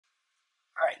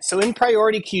All right, so in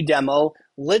priority queue demo,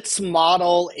 let's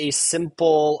model a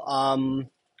simple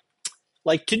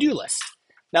like to-do list.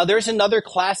 Now there's another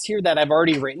class here that I've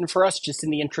already written for us just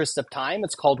in the interest of time.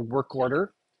 It's called work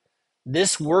order.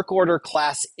 This work order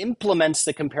class implements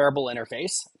the comparable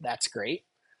interface. That's great.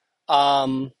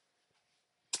 And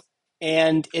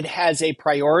it has a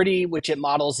priority, which it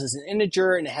models as an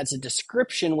integer, and it has a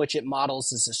description, which it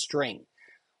models as a string.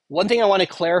 One thing I want to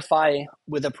clarify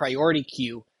with a priority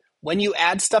queue, when you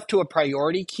add stuff to a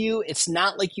priority queue, it's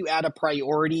not like you add a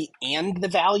priority and the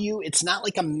value. It's not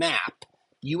like a map.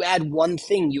 You add one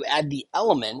thing, you add the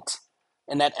element,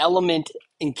 and that element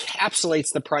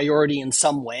encapsulates the priority in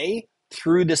some way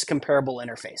through this comparable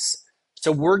interface.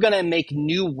 So we're going to make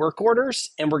new work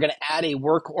orders, and we're going to add a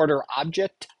work order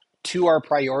object to our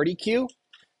priority queue.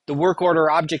 The work order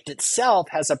object itself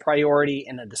has a priority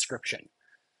and a description.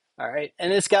 All right,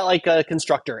 and it's got like a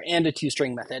constructor and a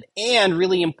toString method, and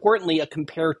really importantly, a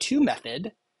compare to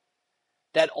method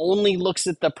that only looks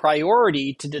at the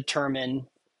priority to determine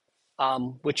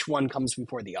which one comes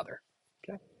before the other.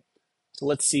 Okay, so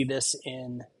let's see this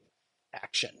in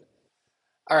action.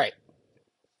 All right,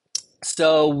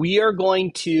 so we are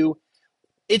going to,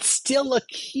 it's still a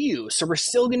queue, so we're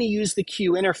still going to use the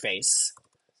queue interface.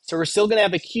 So we're still going to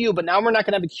have a queue, but now we're not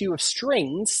going to have a queue of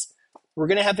strings. We're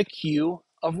going to have a queue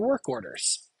of work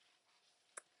orders.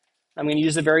 I'm going to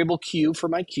use the variable queue for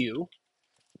my queue,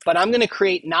 but I'm going to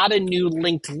create not a new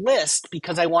linked list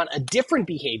because I want a different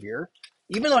behavior,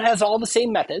 even though it has all the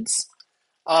same methods.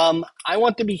 I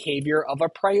want the behavior of a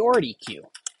priority queue.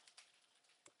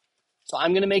 So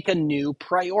I'm going to make a new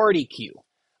priority queue.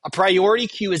 A priority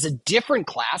queue is a different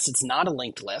class. It's not a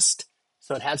linked list.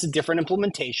 So it has a different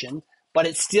implementation, but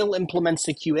it still implements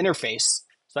the queue interface.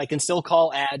 So I can still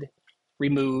call add,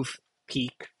 remove,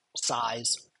 peak,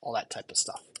 size, all that type of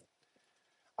stuff.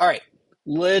 All right,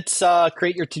 let's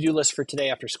create your to-do list for today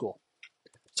after school.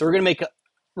 So we're going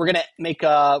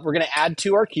to add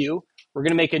to our queue. We're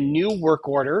going to make a new work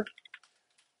order.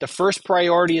 The first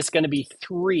priority is going to be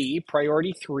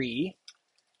priority 3,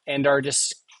 and our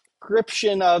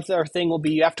description of our thing will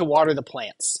be you have to water the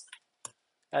plants.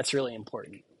 That's really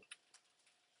important.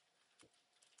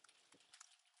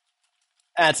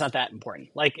 That's not that important.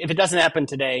 Like if it doesn't happen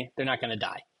today, they're not going to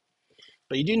die.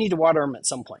 But you do need to water them at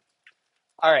some point.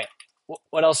 All right.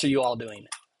 What else are you all doing?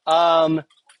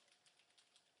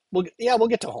 We'll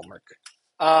get to homework.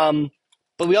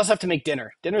 But we also have to make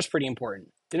dinner. Dinner's pretty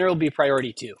important. Dinner will be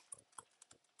priority 2.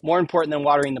 More important than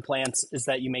watering the plants is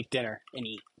that you make dinner and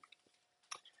eat.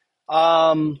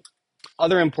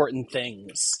 Other important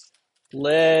things.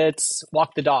 Let's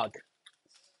walk the dog.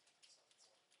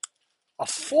 A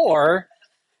 4?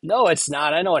 No, it's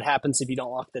not. I know what happens if you don't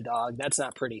walk the dog. That's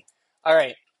not pretty. All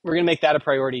right. We're going to make that a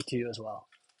priority 2 as well.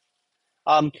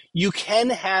 You can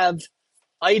have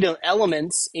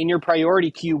elements in your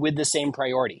priority queue with the same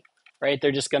priority, right?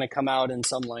 They're just going to come out in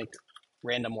some like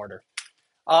random order.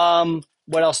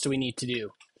 What else do we need to do?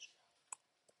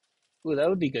 Ooh, that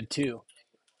would be good too.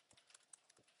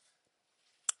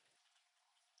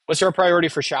 What's our priority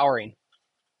for showering?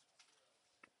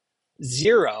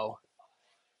 0.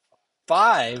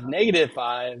 5,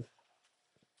 -5.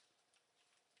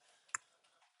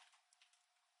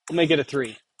 We'll make it a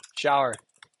 3. Shower.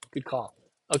 Good call.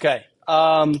 Okay.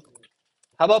 How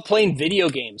about playing video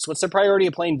games? What's the priority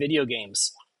of playing video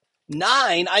games?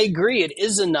 9. I agree. It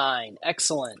is a 9.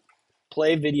 Excellent.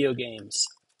 Play video games.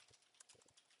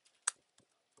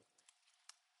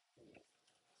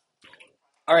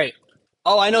 All right.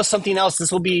 Oh, I know something else.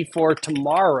 This will be for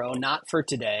tomorrow, not for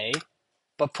today.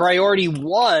 But priority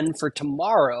 1 for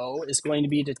tomorrow is going to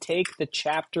be to take the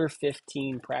chapter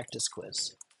 15 practice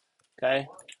quiz. Okay?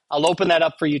 I'll open that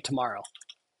up for you tomorrow.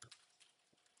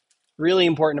 Really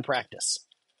important to practice.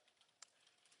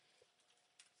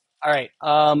 All right.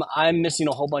 I'm missing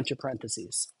a whole bunch of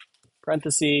parentheses.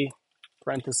 Parenthesis,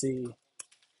 parenthesis,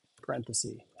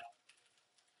 parenthesis.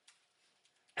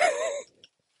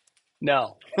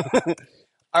 No.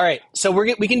 All right. So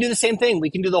we can do the same thing. We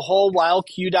can do the whole while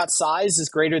q.size is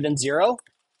greater than 0.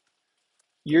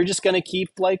 You're just going to keep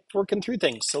like working through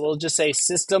things. So we'll just say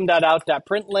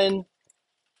system.out.println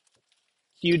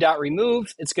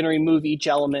q.remove. It's going to remove each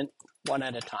element one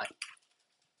at a time.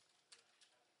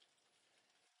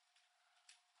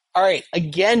 All right.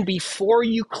 Again, before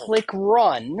you click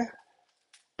run,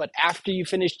 but after you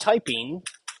finish typing,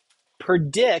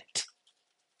 predict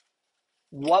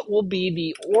what will be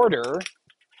the order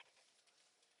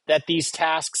that these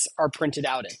tasks are printed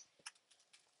out in.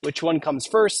 Which one comes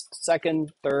first,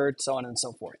 second, third, so on and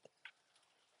so forth.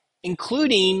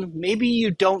 Including maybe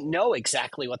you don't know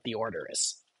exactly what the order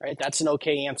is, right? That's an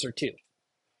okay answer too.